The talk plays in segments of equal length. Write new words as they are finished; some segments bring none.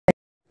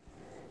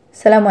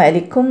السلام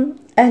عليكم،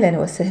 اهلا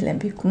وسهلا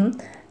بكم.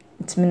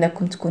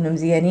 نتمنىكم تكونوا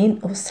مزيانين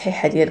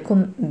والصحيحه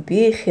ديالكم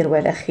بخير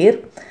وعلى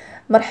خير.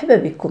 مرحبا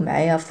بكم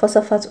معايا في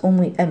وصفات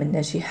امي امن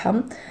ناجحه،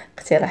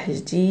 اقتراح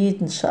جديد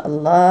ان شاء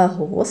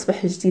الله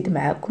ووصفه جديد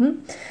معكم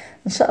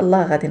ان شاء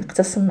الله. غادي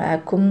نقتسم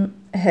معكم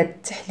هاد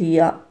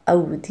التحليه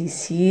او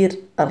ديسير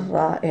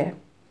الرائع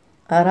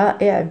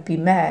رائع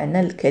بمعنى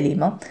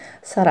الكلمه.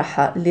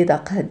 صراحه اللي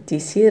ذاق هاد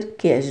الديسير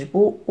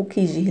كيعجبو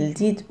وكيجيه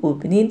لذيذ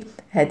وبنين.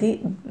 هذه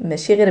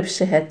ماشي غير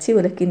بشهادتي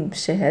ولكن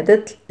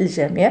بشهاده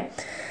الجميع.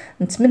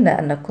 نتمنى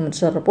انكم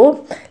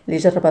تجربوه. اللي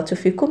جرباتو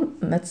فيكم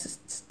ما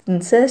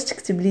تنساش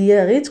تكتب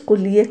لي، غير تقول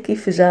لي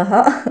كيف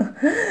جاها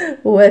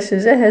واش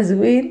جاها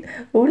زوين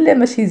ولا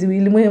ماشي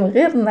زوين. المهم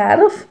غير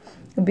نعرف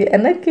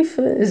بان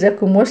كيف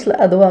جاكم، واش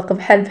الاذواق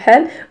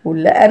بحال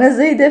ولا انا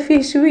زايده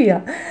فيه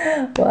شويه.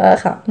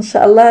 واخا ان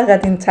شاء الله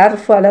غادي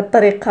نتعرفوا على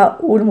الطريقه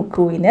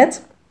والمكونات.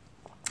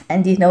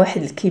 عندي هنا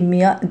واحد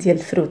الكميه ديال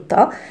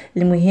الفروته.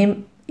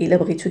 المهم الا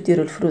بغيتو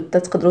ديروا الفروته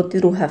تقدروا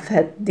ديروها في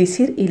هذا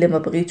الديسير، الا ما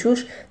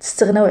بغيتوش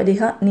تستغناو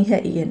عليها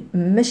نهائيا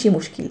ماشي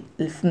مشكل.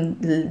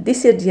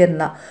 الديسير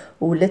ديالنا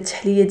ولا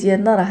التحليه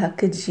ديالنا راها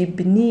كتجي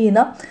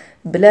بنينه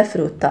بلا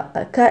فروته.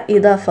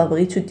 كاضافه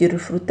بغيتو ديروا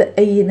الفروته،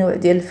 اي نوع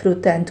ديال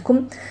الفروته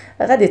عندكم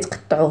غادي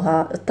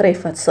تقطعوها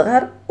طريفات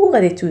صغار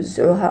وغادي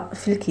توزعوها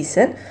في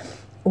الكيسان.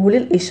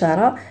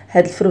 وللاشاره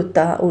هاد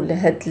الفروته ولا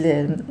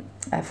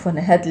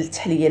هاد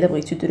التحليه الا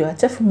بغيتو ديروها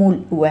حتى في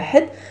مول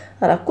واحد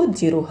راكو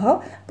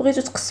ديروها.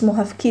 بغيتو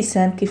تقسموها في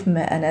كيسان كيف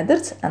ما انا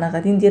درت، انا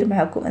غادي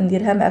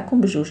نديرها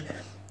معكم بجوج.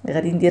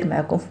 غادي ندير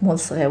معكم في مول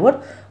صغيور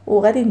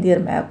وغادي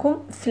ندير معكم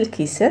في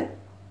الكيسان.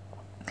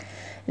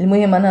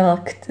 المهم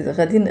انا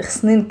غادي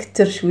خصني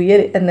نكتر شويه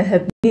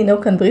لانها بنينه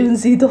وكنبغيو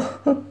نزيدو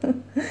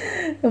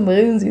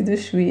نبغيو نزيدو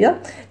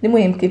شويه.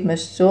 المهم كيف ما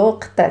شفتوا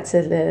قطعت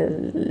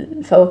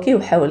الفواكه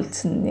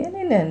وحاولت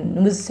يعني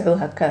نوزعو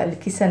هكا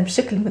الكيسان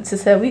بشكل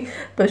متساوي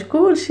باش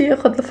كلشي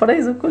ياخذ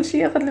الفريز وكلشي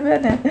ياخذ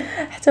البنان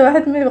حتى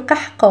واحد ما يبقى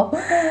حقه.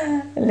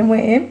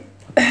 المهم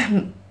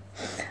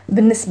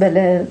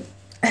بالنسبه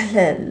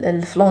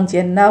الفلان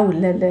ديالنا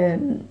ولا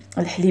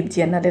الحليب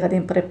ديالنا اللي غادي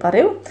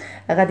نبريباريو،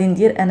 غادي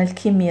ندير انا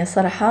الكميه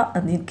صراحه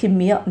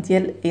الكميه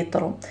ديال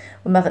يطرو.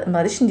 وما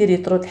غاديش ندير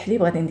يطرو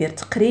الحليب، غادي ندير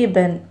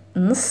تقريبا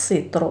نص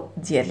يطرو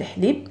ديال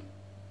الحليب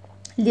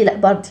اللي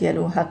العبار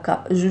ديالو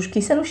هكا 2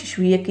 كيسان وشي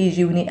شويه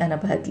كيجيوني انا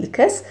بهذا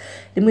الكاس.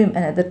 المهم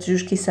انا درت 2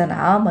 كيسان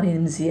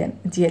عامرين مزيان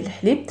ديال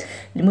الحليب.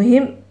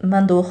 المهم ما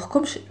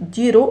ندوخكمش،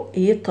 ديروا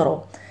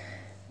يطرو.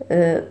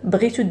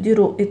 بغيتو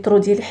ديروا يطرو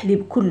ديال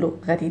الحليب كله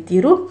غادي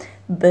ديروه،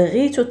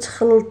 بغيتو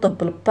تخلطوا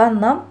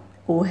بالبانا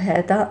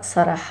وهذا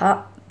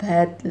صراحه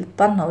بهاد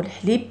البانا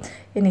والحليب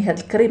يعني هاد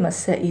الكريمه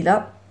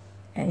السائله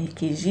يعني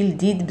كيجي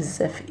لذيذ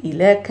بزاف.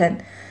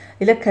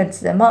 الا كانت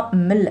زعما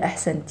من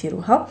الاحسن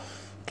ديروها.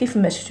 كيف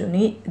ما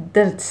شفتوني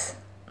درت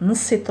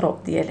نص يطرو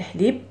ديال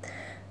الحليب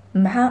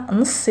مع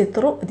نص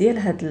يطرو ديال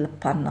هاد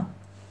البانا،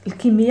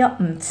 الكميه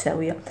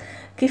متساويه.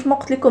 كيف ما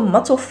قلت لكم ما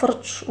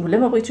توفرتش ولا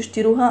ما بغيتوش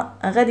ديروها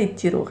غادي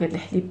ديروا غير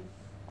الحليب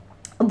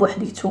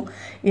بوحديتو.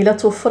 الا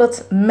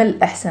توفرت من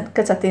الاحسن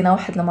كتعطينا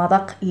واحد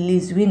المذاق اللي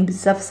زوين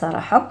بزاف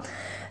صراحه.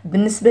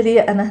 بالنسبه لي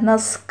انا هنا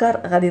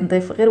السكر غادي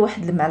نضيف غير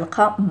واحد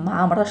المعلقه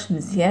معمراش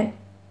مزيان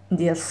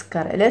ديال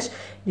السكر. علاش؟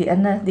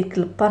 لان ديك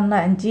البانه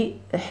عندي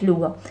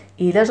حلوه.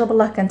 الا جاب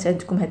الله كانت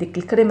عندكم هذيك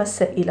الكريمه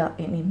السائله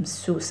يعني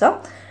مسوسه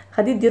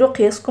غادي ديروا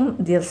قياسكم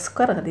ديال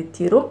السكر، غادي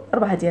ديروا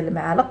 4 ديال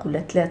المعالق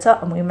ولا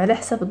 3، المهم على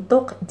حسب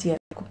الذوق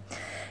ديالكم.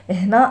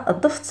 هنا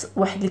ضفت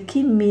واحد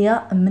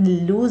الكميه من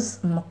اللوز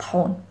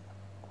مطحون.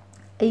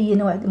 اي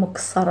نوع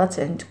المكسرات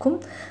عندكم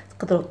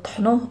تقدروا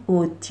تطحنوه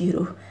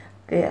وديروه،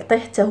 يعطي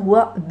حتى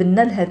هو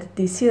بنه لهذا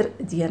الديسير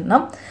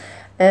ديالنا.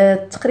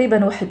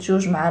 تقريبا واحد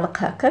 2 معالق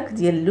هكاك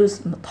ديال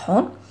اللوز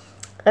مطحون.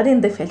 غادي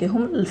نضيف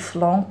عليهم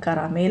الفلان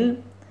كراميل.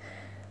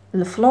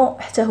 الفلان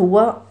حتى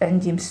هو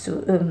عندي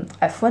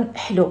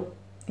حلو،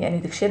 يعني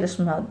داكشي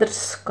علاش ما درتش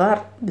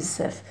السكر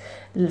بزاف.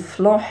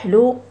 الفلان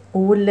حلو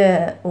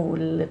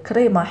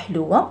والكريمه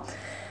حلوه.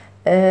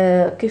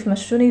 كيف ما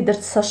شفتوني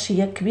درت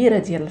ساشيه كبيره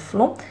ديال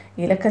الفلان.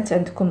 الا كانت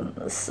عندكم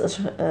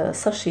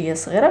ساشيه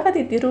صغيره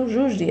غادي ديروا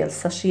 2 ديال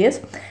الساشيات.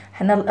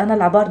 انا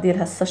العبار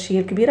ديالها الساشيه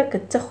الكبيره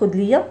كتاخذ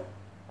ليا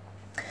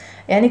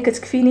يعني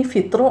كتكفيني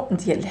في طرو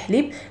ديال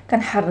الحليب.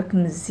 كنحرك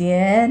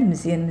مزيان.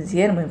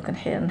 المهم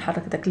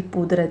كنحرك داك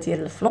البودره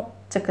ديال الفلان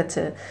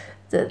حتى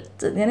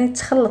يعني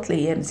تخلط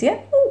ليا مزيان،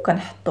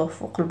 وكنحطوه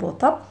فوق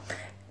البوطه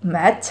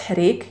مع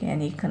التحريك.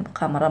 يعني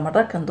كنبقى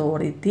مره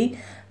كندور يدي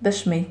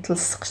باش ما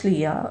يتلصقش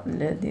ليا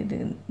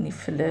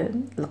في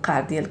القاع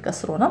ديال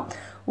الكاسرونه،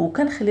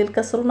 وكنخلي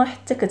الكاسرونه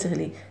حتى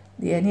كتغلي.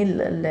 يعني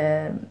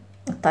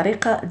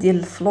الطريقه ديال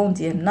الفلان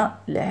ديالنا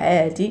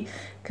العادي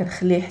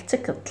كنخليه حتى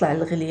كتطلع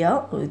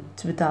الغليه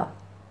وتبدا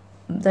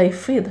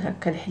يفيض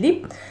هكا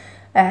الحليب،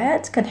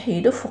 عاد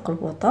كنحيدو فوق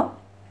البوطه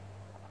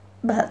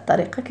بهذه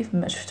الطريقه كيف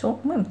ما شفتوا.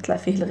 المهم طلع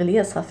فيه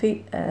الغليه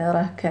صافي،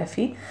 راه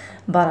كافي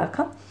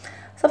بركه.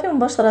 صافي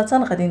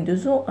مباشره غادي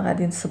ندوزو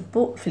غادي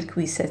نصبو في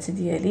الكويسات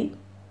ديالي.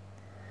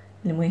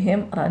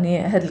 المهم راني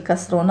هاد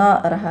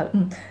الكاسرونه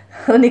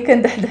راني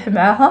كندحدح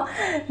معاها،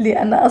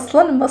 لان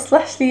اصلا ما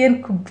صلحش ليا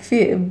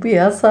نكب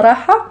بها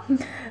صراحه،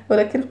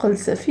 ولكن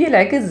قلت في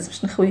العكز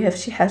باش نخويها في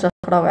شي حاجه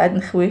اخرى وعاد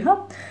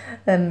نخويها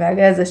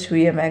معكازه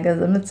شويه،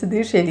 معكازه ما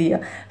تديرش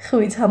عليا.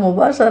 خويتها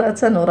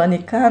مباشره وراني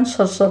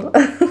كنشرشر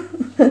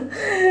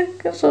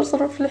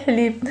كنشرشر في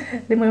الحليب.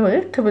 المهم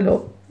غير قبلوا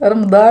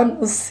رمضان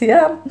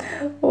والصيام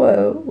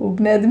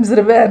وبنادم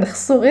زربان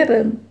خصو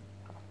غير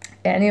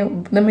يعني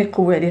بلا ما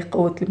يقوي عليه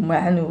قوه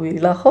المعنوي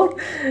الاخر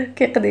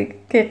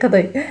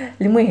كيقضي.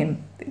 المهم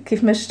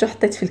كيف ما شفتوا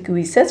حطيت في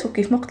الكويسات،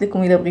 وكيف ما قلت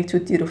لكم الا بغيتو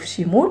ديروا في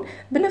شي مول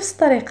بنفس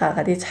الطريقه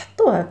غادي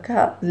تحطوا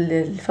هكا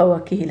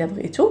الفواكه الا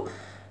بغيتو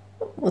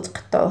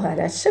وتقطعوها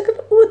على هذا الشكل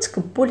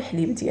وتكبوا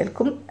الحليب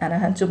ديالكم.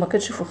 انا هانتوما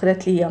كتشوفوا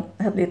خدات ليا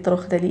هاد ليطرو،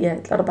 خدا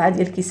ليا 4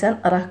 ديال الكيسان،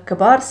 راه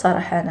كبار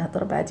صراحه. انا هاد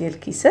 4 ديال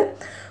الكيسان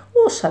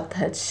وشرط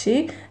هاد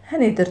الشيء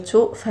هاني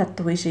درتو في هاد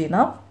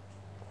الطويجينه،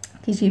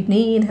 كيجي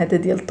بنين هذا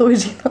ديال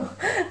الطويجينه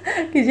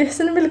كيجي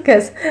احسن من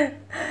الكاس.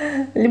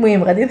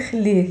 المهم غادي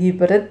نخليه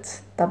يبرد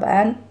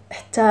طبعا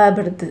حتى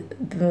برد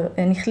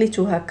يعني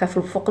خليته هكا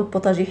في فوق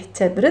البوطاجي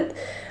حتى برد،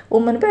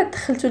 ومن بعد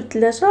دخلته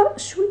للثلاجه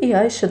شويه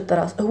يشد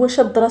راسو. هو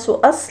شد راسو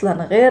اصلا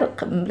غير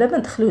بلا ما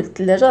ندخلوه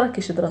للثلاجه راه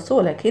كيشد راسو،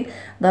 ولكن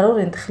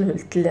ضروري ندخلوه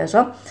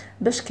للثلاجه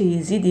باش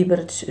كيزيد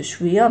يبرد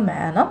شويه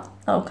معنا.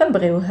 او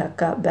كنبغيوه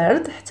هكا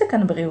بارد حتى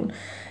كنبغيو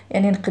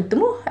يعني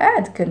نقدموه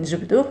عاد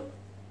كنجبدوه.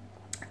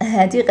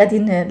 هذه غادي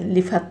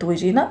اللي في هاد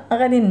الطويجينه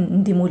غادي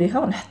نديمو ليها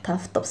ونحطها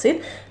في الطبسيل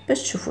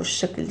باش تشوفوا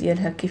الشكل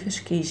ديالها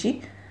كيفاش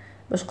كيجي.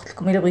 باش قلت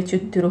لكم الا بغيتو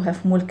ديروها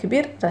في مول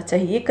كبير راه حتى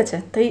هي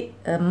كتعطي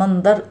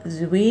منظر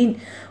زوين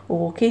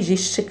وكيجي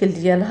الشكل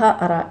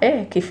ديالها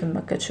رائع كيف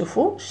ما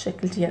كتشوفوا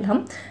الشكل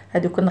ديالهم.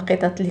 هذوك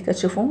النقيطات اللي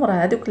كتشوفوهم راه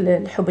هذوك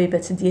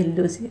الحبيبات ديال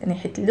اللوز، يعني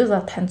حيت اللوز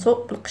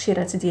طحنته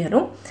بالقشيرات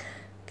ديالو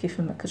كيف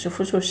ما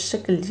كتشوفوا. شوف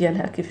الشكل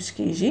ديالها كيفاش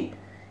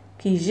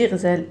كيجي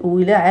غزال.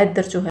 ولا عاد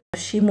درتوها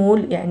في شي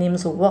مول يعني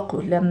مزوق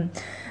ولا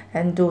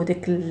عنده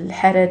ديك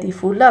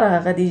الحراديف ولا راه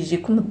غادي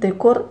يجيكم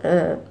الديكور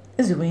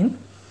زوين.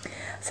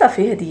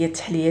 صافي هذه هي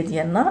التحليه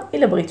ديالنا.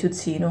 الا بغيتو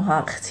تزينوها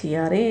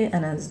اختياري،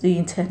 انا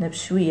زينتها هنا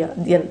بشويه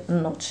ديال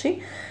النوتشي،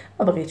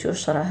 ما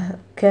بغيتوش راه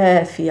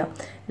كافيه.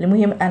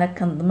 المهم انا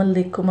كنضمن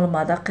لكم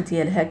المذاق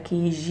ديالها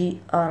كيجي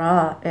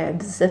رائع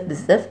بزاف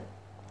بزاف.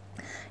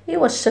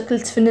 ايوا الشكل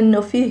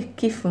تفننوا فيه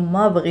كيف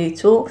ما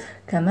بغيتو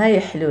كما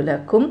يحلو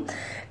لكم.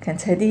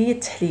 كانت هذه هي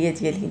التحليه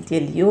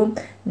ديال اليوم،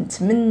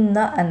 نتمنى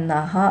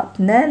انها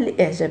تنال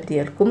الاعجاب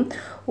ديالكم،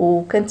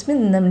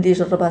 وكنتمنى ملي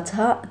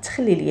جرباتها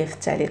تخلي لي في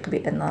التعليق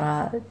بان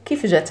راه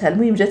كيف جاتها.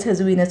 المهم جاتها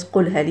زوينه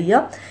تقولها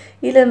ليا،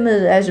 الا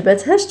ما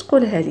عجبتهاش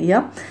تقولها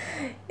ليا.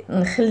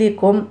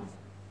 نخليكم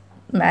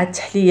مع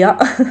التحليه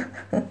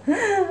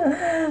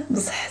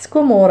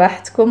بصحتكم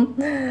وراحتكم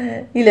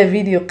الى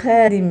فيديو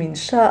قادم ان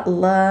شاء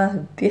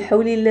الله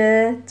بحول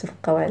الله.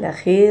 تبقوا على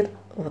خير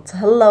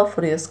وتهلاو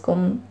في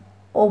ريوسكم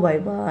وباي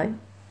باي.